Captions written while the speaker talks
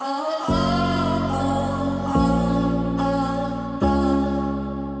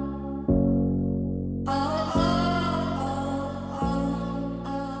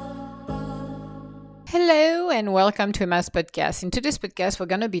and welcome to Emma's podcast. In today's podcast, we're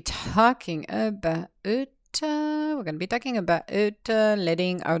going to be talking about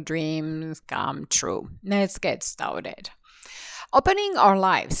letting our dreams come true. Let's get started. Opening our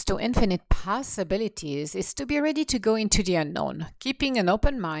lives to infinite possibilities is to be ready to go into the unknown, keeping an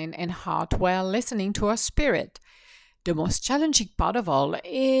open mind and heart while listening to our spirit. The most challenging part of all,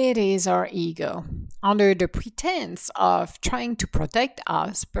 it is our ego. Under the pretense of trying to protect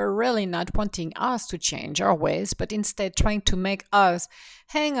us, but really not wanting us to change our ways, but instead trying to make us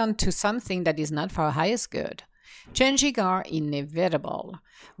hang on to something that is not for our highest good. Changes are inevitable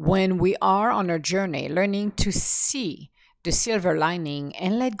when we are on our journey, learning to see the silver lining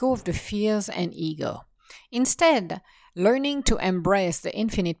and let go of the fears and ego. Instead, learning to embrace the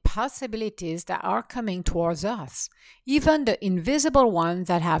infinite possibilities that are coming towards us, even the invisible ones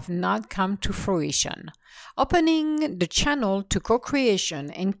that have not come to fruition, opening the channel to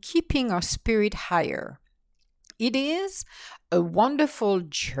co-creation and keeping our spirit higher. It is a wonderful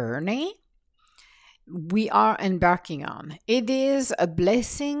journey we are embarking on. It is a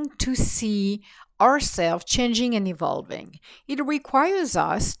blessing to see ourselves changing and evolving. It requires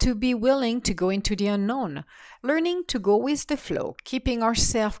us to be willing to go into the unknown, learning to go with the flow, keeping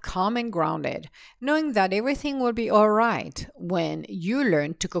ourselves calm and grounded, knowing that everything will be all right when you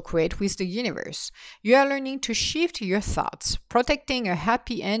learn to co-create with the universe. You are learning to shift your thoughts, protecting a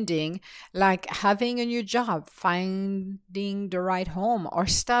happy ending like having a new job, finding the right home, or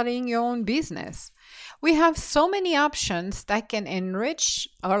starting your own business. We have so many options that can enrich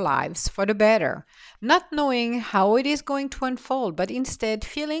our lives for the better, not knowing how it is going to unfold, but instead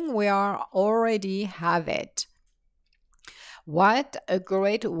feeling we are already have it. What a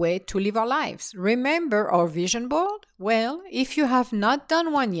great way to live our lives. Remember our vision board? Well, if you have not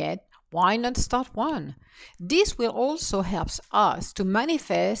done one yet, why not start one? This will also help us to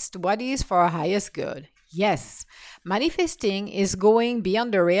manifest what is for our highest good. Yes, manifesting is going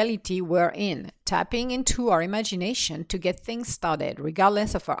beyond the reality we're in, tapping into our imagination to get things started.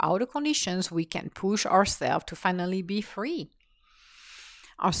 Regardless of our outer conditions, we can push ourselves to finally be free.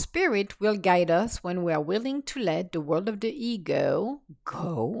 Our spirit will guide us when we are willing to let the world of the ego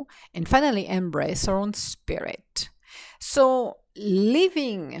go and finally embrace our own spirit. So,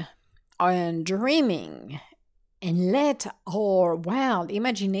 living and dreaming and let our wild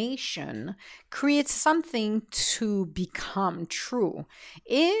imagination create something to become true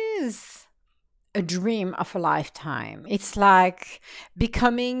is a dream of a lifetime. It's like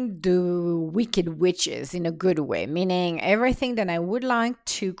becoming the wicked witches in a good way, meaning everything that I would like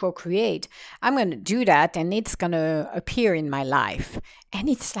to co-create, I'm going to do that and it's going to appear in my life. And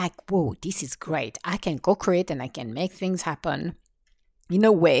it's like, whoa, this is great. I can co-create and I can make things happen in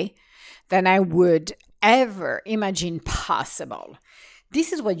a way that I would ever imagine possible.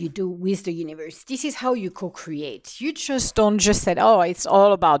 This is what you do with the universe. This is how you co-create. You just don't just say, oh, it's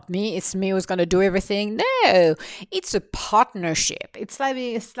all about me. It's me who's going to do everything. No, it's a partnership. It's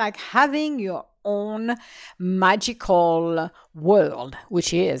like having your own magical world,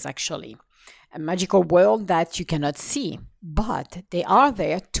 which is actually a magical world that you cannot see, but they are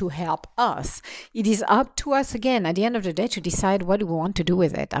there to help us. It is up to us again at the end of the day to decide what we want to do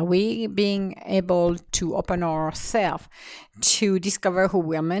with it. Are we being able to open ourselves to discover who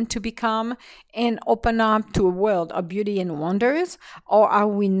we are meant to become and open up to a world of beauty and wonders? Or are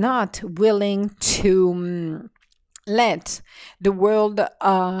we not willing to let the world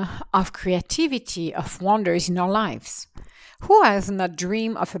of creativity, of wonders in our lives? Who has not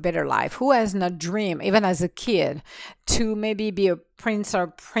dreamed of a better life? Who has not dreamed, even as a kid, to maybe be a prince or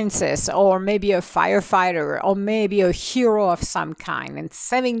princess, or maybe a firefighter, or maybe a hero of some kind, and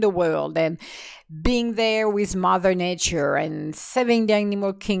saving the world, and being there with Mother Nature, and saving the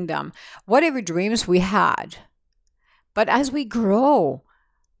animal kingdom? Whatever dreams we had. But as we grow,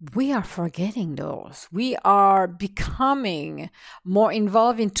 we are forgetting those. We are becoming more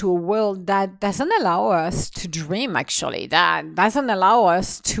involved into a world that doesn't allow us to dream, actually, that doesn't allow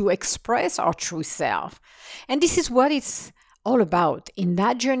us to express our true self. And this is what it's all about. In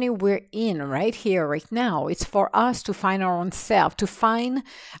that journey we're in right here, right now, it's for us to find our own self, to find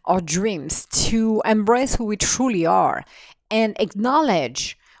our dreams, to embrace who we truly are, and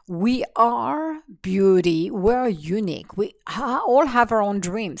acknowledge we are beauty. We're unique. We all have our own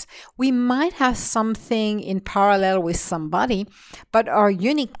dreams. We might have something in parallel with somebody, but our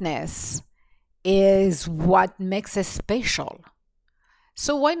uniqueness is what makes us special.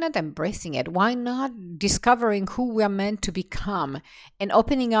 So why not embracing it? Why not discovering who we're meant to become and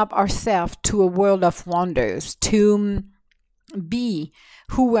opening up ourselves to a world of wonders, to be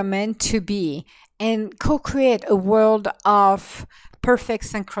who we're meant to be and co-create a world of perfect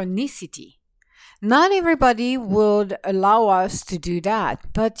synchronicity. Not everybody would allow us to do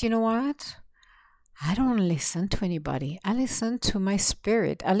that. But you know what? I don't listen to anybody. I listen to my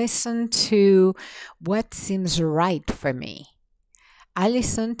spirit. I listen to what seems right for me. I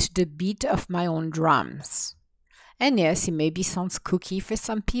listen to the beat of my own drums. And yes, it maybe sounds kooky for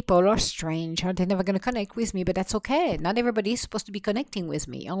some people or strange, or they're never going to connect with me, but that's okay. Not everybody is supposed to be connecting with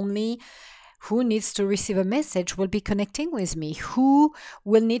me. Only who needs to receive a message will be connecting with me. Who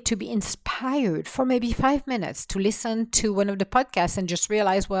will need to be inspired for maybe 5 minutes to listen to one of the podcasts and just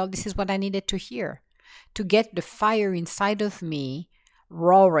realize, well, this is what I needed to hear, to get the fire inside of me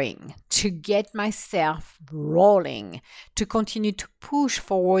roaring, to get myself rolling, to continue to push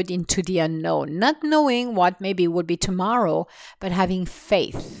forward into the unknown, not knowing what maybe would be tomorrow, but having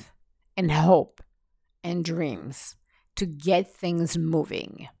faith and hope and dreams to get things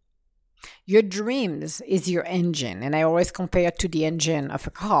moving. Your dreams is your engine, and I always compare it to the engine of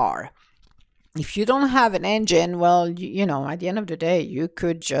a car. If you don't have an engine, well, you know, at the end of the day, you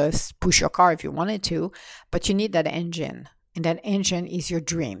could just push your car if you wanted to, but you need that engine. And that engine is your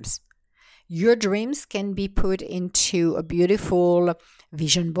dreams. Your dreams can be put into a beautiful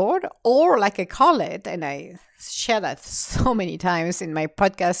vision board, or like I call it, and I share that so many times in my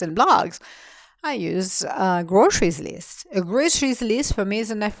podcasts and blogs, I use a groceries list. A groceries list for me is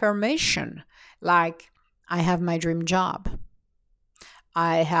an affirmation. Like, I have my dream job.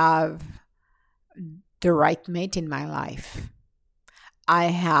 I have the right mate in my life. I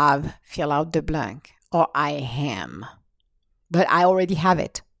have fill out the blank, or I am. But I already have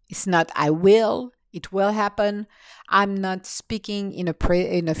it. It's not I will, it will happen. I'm not speaking in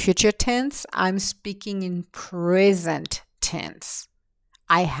a future tense. I'm speaking in present tense.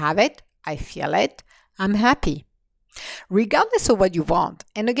 I have it. I feel it. I'm happy. Regardless of what you want.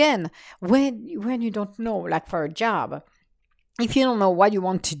 And again, when you don't know, like for a job, if you don't know what you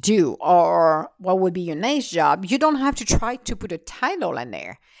want to do or what would be your next job, you don't have to try to put a title in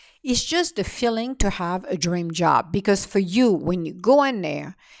there. It's just the feeling to have a dream job. Because for you, when you go in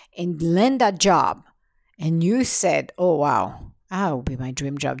there and land that job and you said, oh, wow, that will be my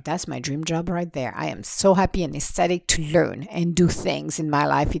dream job. That's my dream job right there. I am so happy and ecstatic to learn and do things in my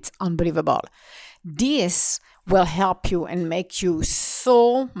life. It's unbelievable. This will help you and make you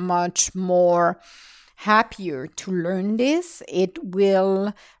so much more happier to learn this. It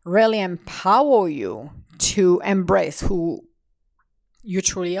will really empower you to embrace who you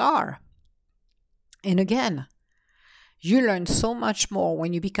truly are. And again, you learn so much more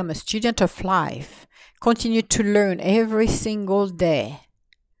when you become a student of life. Continue to learn every single day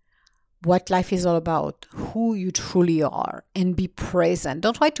what life is all about, who you truly are, and be present.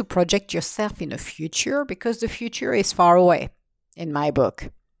 Don't try to project yourself in the future, because the future is far away in my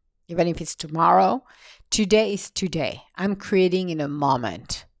book. Even if it's tomorrow, today is today. I'm creating in a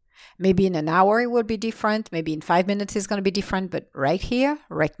moment. Maybe in an hour it will be different. Maybe in 5 minutes it's going to be different. But right here,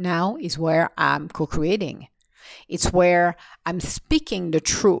 right now is where I'm co-creating. It's where I'm speaking the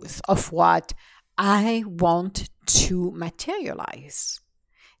truth of what I want to materialize.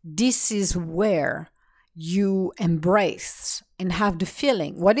 This is where you embrace and have the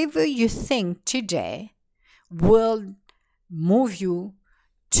feeling. Whatever you think today will move you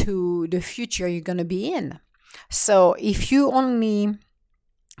to the future you're going to be in. So if you only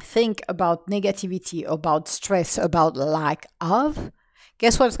think about negativity, about stress, about lack of,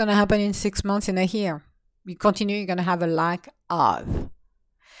 guess what's going to happen in 6 months, in a year? You're going to have a lack of.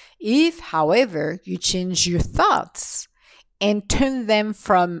 If, however, you change your thoughts and turn them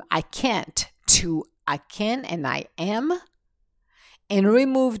from I can't to I can and I am, and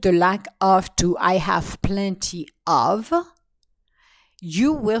remove the lack of to I have plenty of,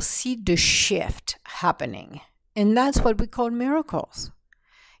 you will see the shift happening. And that's what we call miracles.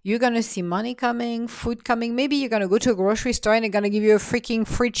 You're going to see money coming, food coming. Maybe you're going to go to a grocery store and they're going to give you a freaking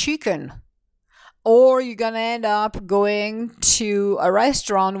free chicken. Or you're going to end up going to a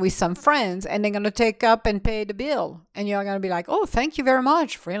restaurant with some friends and they're going to take up and pay the bill. And you're going to be like, oh, thank you very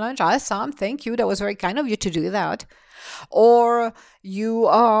much. Free lunch. Awesome. Thank you. That was very kind of you to do that. Or you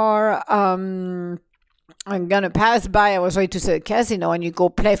are I'm going to pass by, I was ready to say, a casino, and you go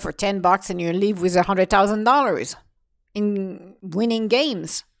play for $10 and you leave with $100,000 in winning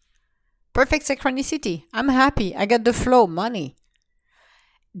games. Perfect synchronicity. I'm happy. I got the flow, money.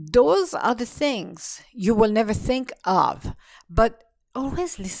 Those are the things you will never think of, but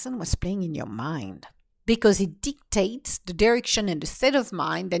always listen what's playing in your mind, because it dictates the direction and the state of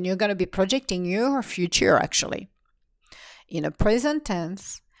mind, and you're going to be projecting your future actually. In a present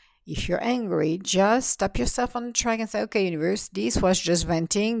tense, if you're angry, just stop yourself on the track and say, okay, universe, this was just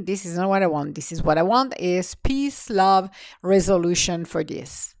venting. This is not what I want. This is what I want is peace, love, resolution for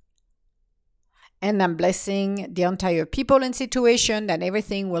this. And I'm blessing the entire people and situation that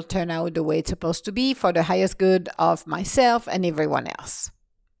everything will turn out the way it's supposed to be for the highest good of myself and everyone else.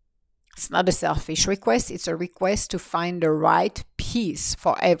 It's not a selfish request. It's a request to find the right peace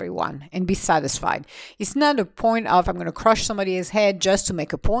for everyone and be satisfied. It's not a point of I'm going to crush somebody's head just to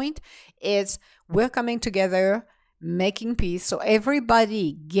make a point. It's we're coming together, making peace so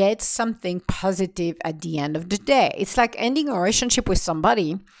everybody gets something positive at the end of the day. It's like ending a relationship with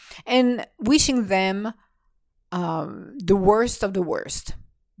somebody and wishing them the worst of the worst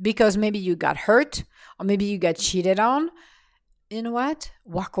because maybe you got hurt or maybe you got cheated on. You know what?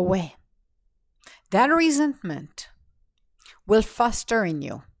 Walk away. That resentment will foster in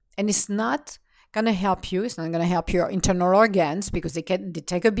you, and it's not going to help you. It's not going to help your internal organs because they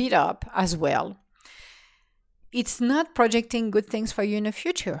take a beat up as well. It's not projecting good things for you in the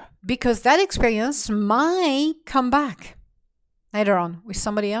future because that experience might come back later on with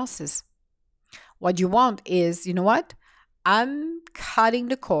somebody else's. What you want is, you know what? I'm cutting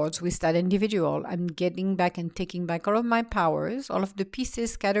the cords with that individual. I'm getting back and taking back all of my powers. All of the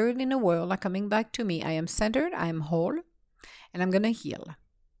pieces scattered in the world are coming back to me. I am centered, I am whole, and I'm going to heal.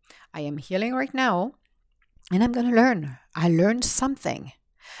 I am healing right now, and I'm going to learn. I learned something.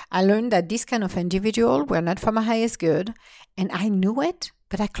 I learned that this kind of individual were not for my highest good, and I knew it,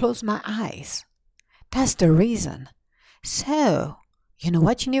 but I closed my eyes. That's the reason. So, you know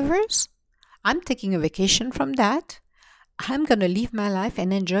what, universe? I'm taking a vacation from that. I'm going to live my life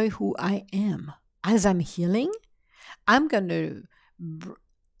and enjoy who I am. As I'm healing, I'm going to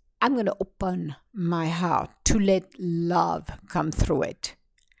open my heart to let love come through it.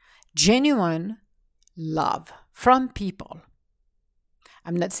 Genuine love from people.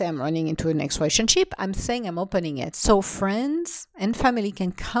 I'm not saying I'm running into a next relationship. I'm saying I'm opening it so friends and family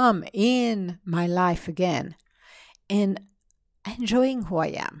can come in my life again and enjoying who I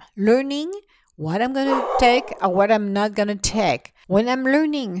am, learning what I'm going to take or what I'm not going to take. When I'm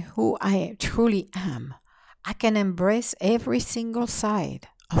learning who I truly am, I can embrace every single side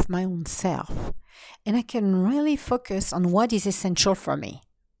of my own self, and I can really focus on what is essential for me.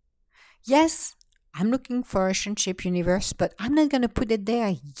 Yes, I'm looking for a relationship, universe, but I'm not going to put it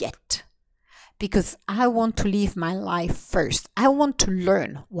there yet because I want to live my life first. I want to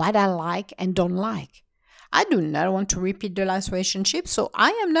learn what I like and don't like. I do not want to repeat the last relationship, so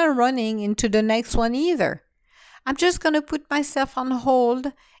I am not running into the next one either. I'm just going to put myself on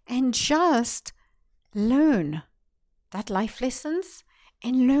hold and just learn that life lessons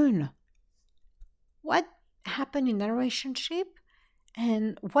and learn what happened in that relationship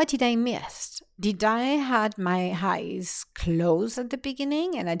and what did I miss. Did I had my eyes closed at the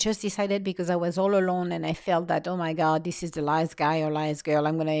beginning and I just decided because I was all alone and I felt that, oh my God, this is the last guy or last girl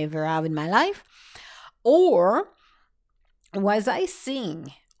I'm going to ever have in my life? Or was I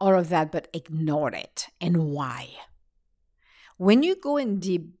seeing all of that but ignored it? And why? When you go in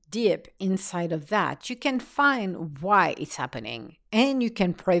deep inside of that, you can find why it's happening. And you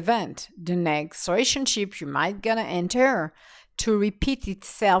can prevent the next relationship you might gonna enter to repeat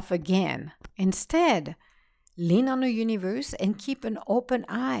itself again. Instead, lean on the universe and keep an open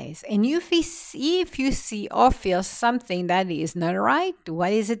eyes. And if you see or feel something that is not right,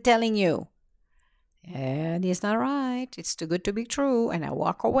 what is it telling you? Yeah, it is not right. It's too good to be true. And I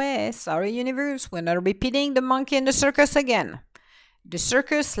walk away. Sorry, universe. We're not repeating the monkey in the circus again. The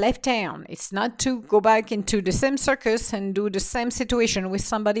circus left town. It's not to go back into the same circus and do the same situation with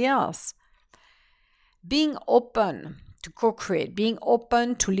somebody else. Being open to co-create, being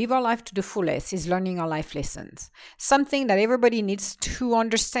open to live our life to the fullest is learning our life lessons. Something that everybody needs to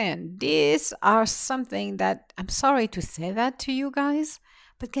understand. These are something that, I'm sorry to say that to you guys,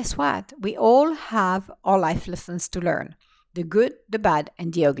 but guess what? We all have our life lessons to learn. The good, the bad,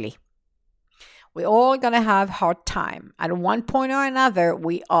 and the ugly. We're all going to have hard time. At one point or another,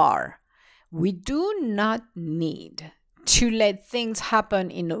 we are. We do not need to let things happen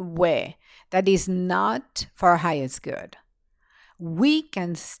in a way that is not for our highest good. We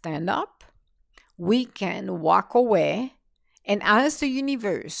can stand up. We can walk away and ask the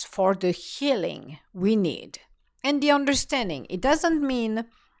universe for the healing we need. And the understanding, it doesn't mean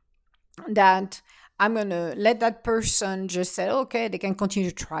that I'm going to let that person just say, okay, they can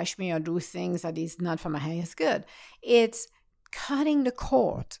continue to trash me or do things that is not for my highest good. It's cutting the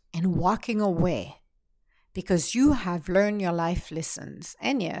cord and walking away because you have learned your life lessons.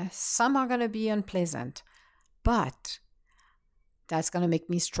 And yes, some are going to be unpleasant, but that's going to make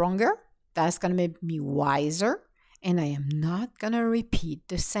me stronger. That's going to make me wiser. And I am not going to repeat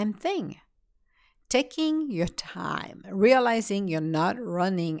the same thing. taking your time, realizing you're not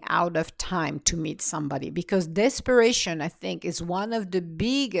running out of time to meet somebody, because desperation, I think, is one of the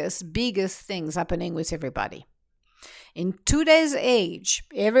biggest things happening with everybody. In today's age,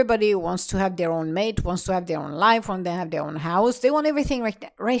 everybody wants to have their own mate, wants to have their own life, wants to have their own house. They want everything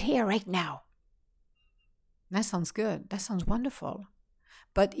right here, right now. That sounds good. That sounds wonderful.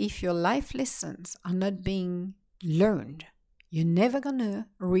 But if your life lessons are not being learned, you're never going to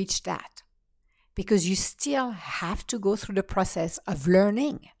reach that, because you still have to go through the process of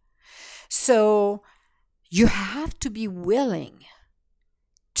learning. So you have to be willing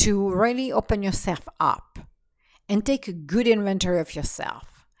to really open yourself up and take a good inventory of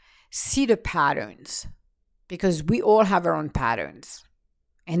yourself. See the patterns, because we all have our own patterns.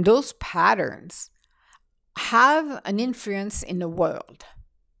 And those patterns have an influence in the world.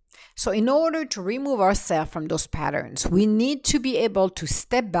 So in order to remove ourselves from those patterns, we need to be able to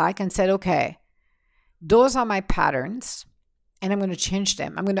step back and say, okay, those are my patterns, and I'm going to change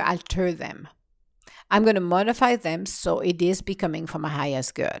them. I'm going to alter them. I'm going to modify them so it is becoming for my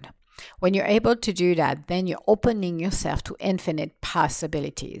highest good. When you're able to do that, then you're opening yourself to infinite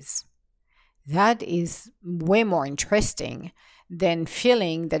possibilities. That is way more interesting than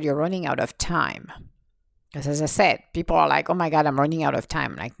feeling that you're running out of time. Because as I said, people are like, oh my God, I'm running out of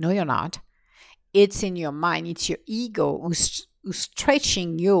time. Like, no, you're not. It's in your mind. It's your ego who's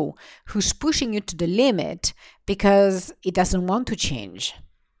stretching you, who's pushing you to the limit because it doesn't want to change.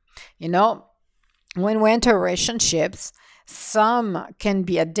 You know, when we enter relationships, some can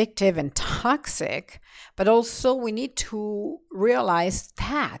be addictive and toxic, but also we need to realize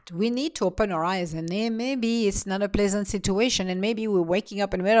that we need to open our eyes, and maybe it's not a pleasant situation, and maybe we're waking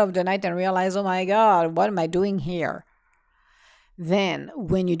up in the middle of the night and realize, oh my God, what am I doing here? Then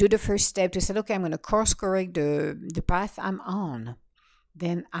when you do the first step to say, okay, I'm going to course correct the path I'm on,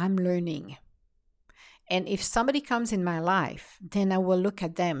 then I'm learning. And if somebody comes in my life, then I will look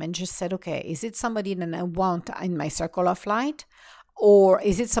at them and just say, okay, is it somebody that I want in my circle of light? Or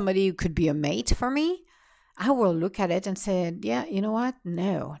is it somebody who could be a mate for me? I will look at it and say, yeah, you know what?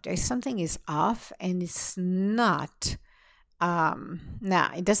 No, there's something is off, and it's not,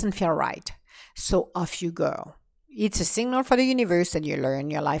 it doesn't feel right. So off you go. It's a signal for the universe that you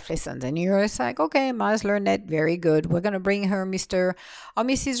learn your life lessons. And you're just like, okay, Mars learned that. Very good. We're going to bring her Mr. or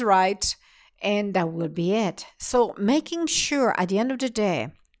Mrs. Right. And that will be it. So making sure at the end of the day,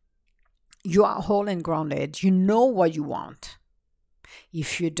 you are whole and grounded. You know what you want.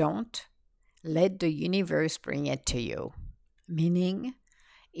 If you don't, let the universe bring it to you. Meaning,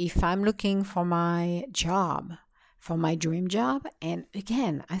 if I'm looking for my job, for my dream job, and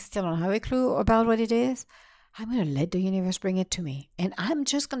again, I still don't have a clue about what it is, I'm going to let the universe bring it to me. And I'm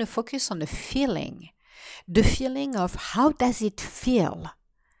just going to focus on the feeling of how does it feel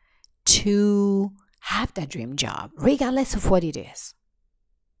to have that dream job, regardless of what it is.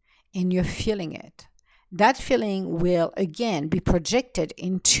 And you're feeling it. That feeling will, again, be projected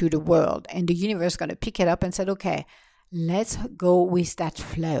into the world, and the universe is going to pick it up and say, okay, let's go with that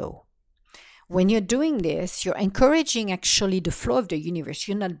flow. When you're doing this, you're encouraging actually the flow of the universe.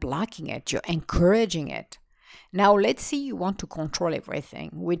 You're not blocking it. You're encouraging it. Now, let's say you want to control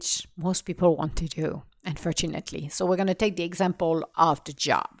everything, which most people want to do, unfortunately. So we're going to take the example of the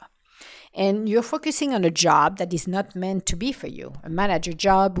job. And you're focusing on a job that is not meant to be for you, a manager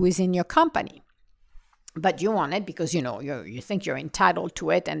job within your company. But you want it because, you think you're entitled to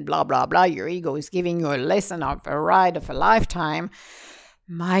it and blah, blah, blah. Your ego is giving you a lesson of a ride of a lifetime.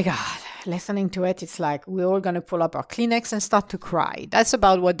 My God, listening to it, it's like we're all going to pull up our Kleenex and start to cry. That's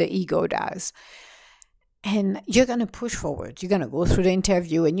about what the ego does. And you're going to push forward. You're going to go through the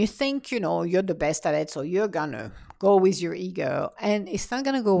interview and you think, you're the best at it. So you're going to go with your ego. And it's not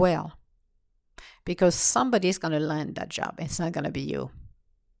going to go well because somebody's going to land that job. It's not going to be you.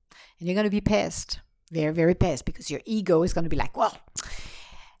 And you're going to be pissed, very, very pissed, because your ego is going to be like, well,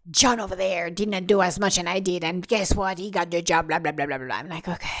 John over there didn't do as much as I did. And guess what? He got the job, blah, blah, blah, blah, blah. I'm like,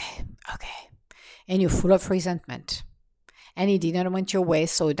 okay. And you're full of resentment. And it didn't went your way.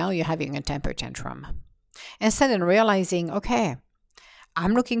 So now you're having a temper tantrum. Instead of realizing, okay,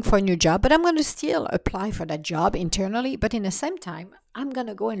 I'm looking for a new job, but I'm going to still apply for that job internally. But in the same time, I'm going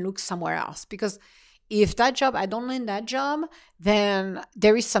to go and look somewhere else. Because if that job, I don't land that job, then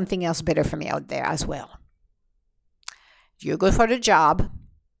there is something else better for me out there as well. You go for the job.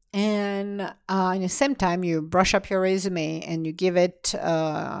 And in the same time, you brush up your resume and you give it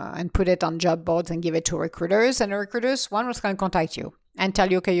and put it on job boards and give it to recruiters. And the recruiters, one was going to contact you and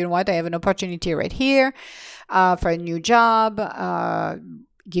tell you, okay, you know what, I have an opportunity right here for a new job,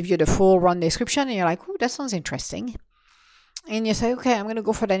 give you the full run description. And you're like, oh, that sounds interesting. And you say, okay, I'm going to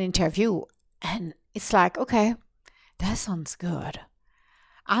go for that interview. And it's like, okay, that sounds good.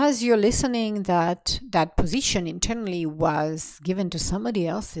 As you're listening, that position internally was given to somebody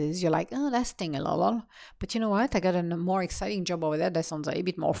else's, you're like, oh, that's sting a little. But you know what? I got a more exciting job over there that sounds a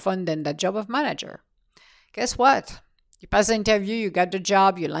bit more fun than that job of manager. Guess what? You pass the interview, you got the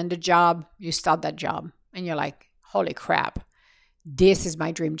job, you land the job, you start that job. And you're like, holy crap. This is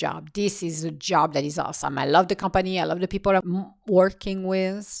my dream job. This is a job that is awesome. I love the company. I love the people I'm working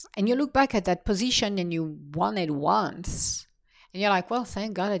with. And you look back at that position and you won it once. And you're like, well,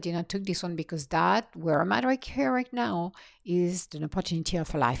 thank God I did not took this one, because that, where I'm at right here right now, is an opportunity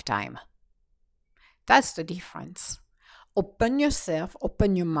of a lifetime. That's the difference. Open yourself,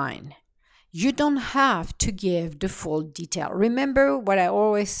 open your mind. You don't have to give the full detail. Remember what I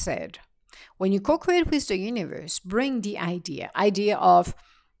always said. When you co-create with the universe, bring the idea of,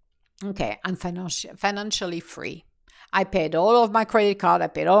 okay, I'm financially free. I paid all of my credit card. I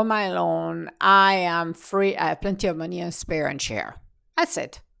paid all my loan. I am free. I have plenty of money and spare and share. That's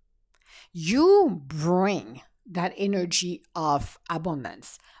it. You bring that energy of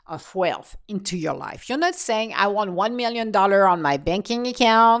abundance, of wealth into your life. You're not saying, I want $1 million on my banking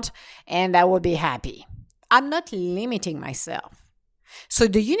account and I will be happy. I'm not limiting myself. So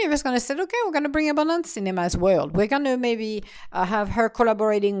the universe is going to say, okay, we're going to bring abundance in Emma's world. We're going to maybe have her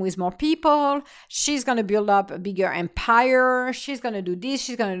collaborating with more people. She's going to build up a bigger empire. She's going to do this.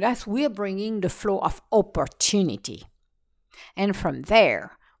 She's going to do that. We're bringing the flow of opportunity. And from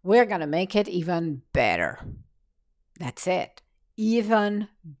there, we're going to make it even better. That's it. Even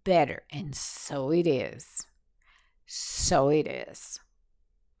better. And so it is. So it is.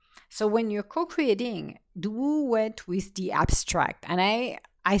 So when you're co-creating, do it with the abstract. And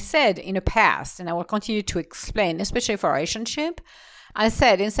I said in the past, and I will continue to explain, especially for relationship, I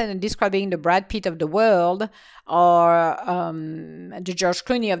said, instead of describing the Brad Pitt of the world, or the George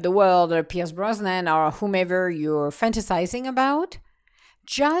Clooney of the world, or Pierce Brosnan, or whomever you're fantasizing about,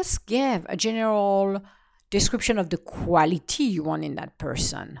 just give a general description of the quality you want in that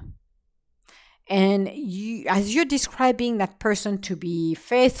person. And you, as you're describing that person to be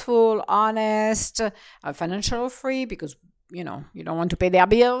faithful, honest, financially free, because, you know, you don't want to pay their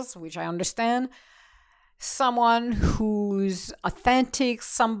bills, which I understand. Someone who's authentic,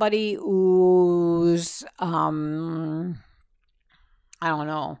 somebody who's,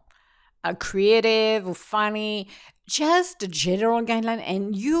 creative, funny, just the general guideline,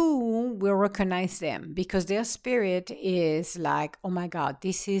 and you will recognize them because their spirit is like, oh my God,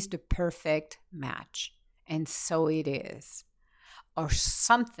 this is the perfect match. And so it is. Or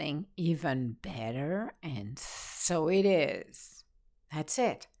something even better, and so it is. That's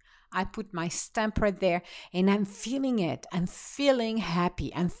it. I put my stamp right there, and I'm feeling it. I'm feeling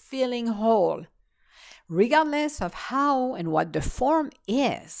happy. I'm feeling whole. Regardless of how and what the form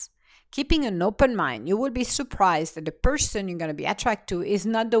is, keeping an open mind, you will be surprised that the person you're going to be attracted to is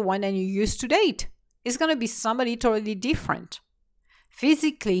not the one that you used to date. It's going to be somebody totally different.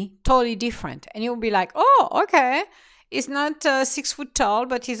 Physically, totally different. And you'll be like, oh, okay. He's not 6 foot tall,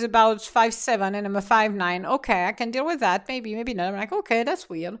 but he's about 5'7", and I'm a 5'9". Okay, I can deal with that. Maybe not. I'm like, okay, that's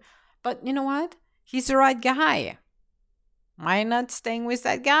weird. But you know what? He's the right guy. Why not staying with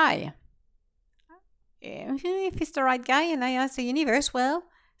that guy? If he's the right guy and I ask the universe, well,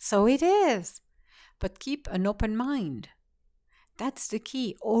 so it is. But keep an open mind. That's the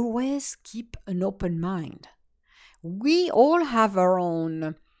key. Always keep an open mind. We all have our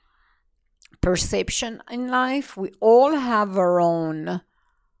own perception in life. We all have our own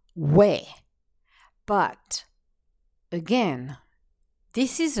way. But again,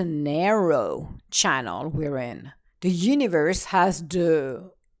 this is a narrow channel we're in. The universe has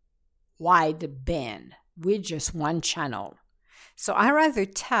the wide band with just one channel. So I rather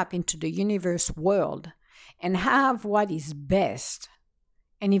tap into the universe world and have what is best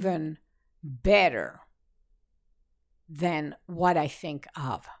and even better than what I think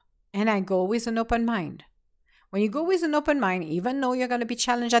of. And I go with an open mind. When you go with an open mind, even though you're going to be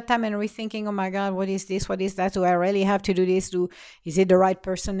challenged at time and rethinking, oh my God, what is this? What is that? Do I really have to do this? Is it the right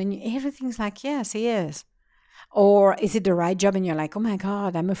person? And everything's like, yes, he is. Or is it the right job? And you're like, oh my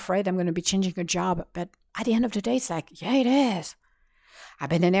God, I'm afraid I'm going to be changing a job. But at the end of the day, it's like, yeah, it is. I've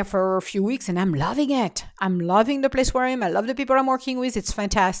been in there for a few weeks and I'm loving it. I'm loving the place where I am. I love the people I'm working with. It's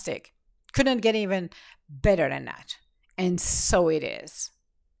fantastic. Couldn't get even better than that. And so it is.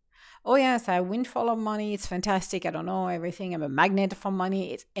 Oh yes, I windfall of money. It's fantastic. I don't know everything. I'm a magnet for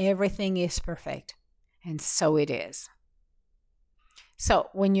money. Everything is perfect. And so it is. So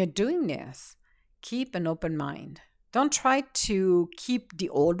when you're doing this, keep an open mind. Don't try to keep the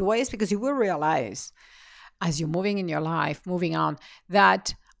old ways, because you will realize as you're moving in your life, moving on,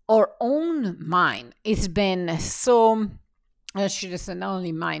 that our own mind has been so, I should say not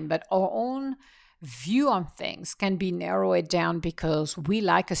only mine, but our own view on things can be narrowed down because we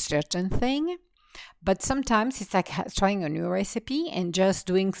like a certain thing. But sometimes it's like trying a new recipe and just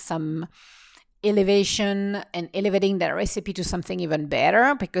doing some elevation and elevating that recipe to something even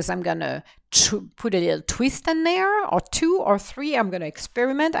better, because I'm going to put a little twist in there, or 2 or 3. I'm going to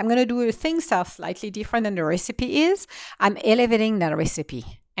experiment. I'm going to do things that are slightly different than the recipe is. I'm elevating that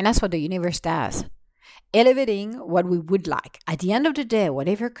recipe. And that's what the universe does. Elevating what we would like. At the end of the day,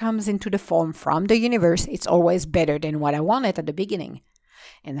 whatever comes into the form from the universe, it's always better than what I wanted at the beginning.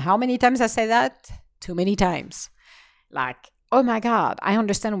 And how many times I say that? Too many times. Like, oh my God, I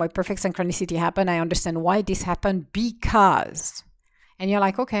understand why perfect synchronicity happened. I understand why this happened because. And you're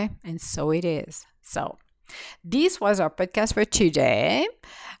like, okay, and so it is. So this was our podcast for today.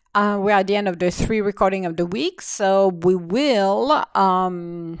 We're at the end of the 3 recording of the week, so we will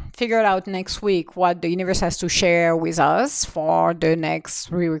figure it out next week what the universe has to share with us for the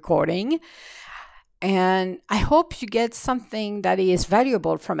next re-recording. And I hope you get something that is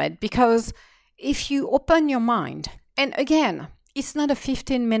valuable from it, because if you open your mind, and again, it's not a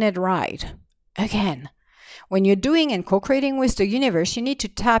 15-minute ride. Again, when you're doing and co-creating with the universe, you need to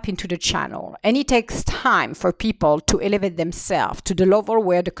tap into the channel. And it takes time for people to elevate themselves to the level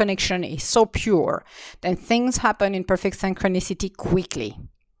where the connection is so pure that things happen in perfect synchronicity quickly.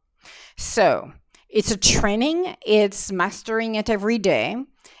 So it's a training. It's mastering it every day.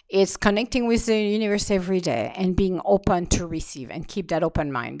 It's connecting with the universe every day and being open to receive, and keep that open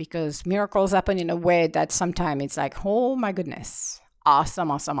mind, because miracles happen in a way that sometimes it's like, oh my goodness,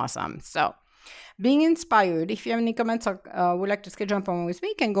 awesome. So being inspired. If you have any comments or would like to schedule an appointment with me,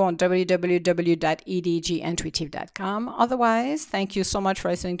 you can go on www.edgintuitive.com. Otherwise, thank you so much for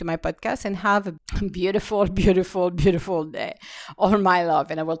listening to my podcast, and have a beautiful, beautiful, beautiful day. All my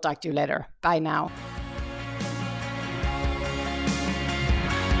love, and I will talk to you later. Bye now.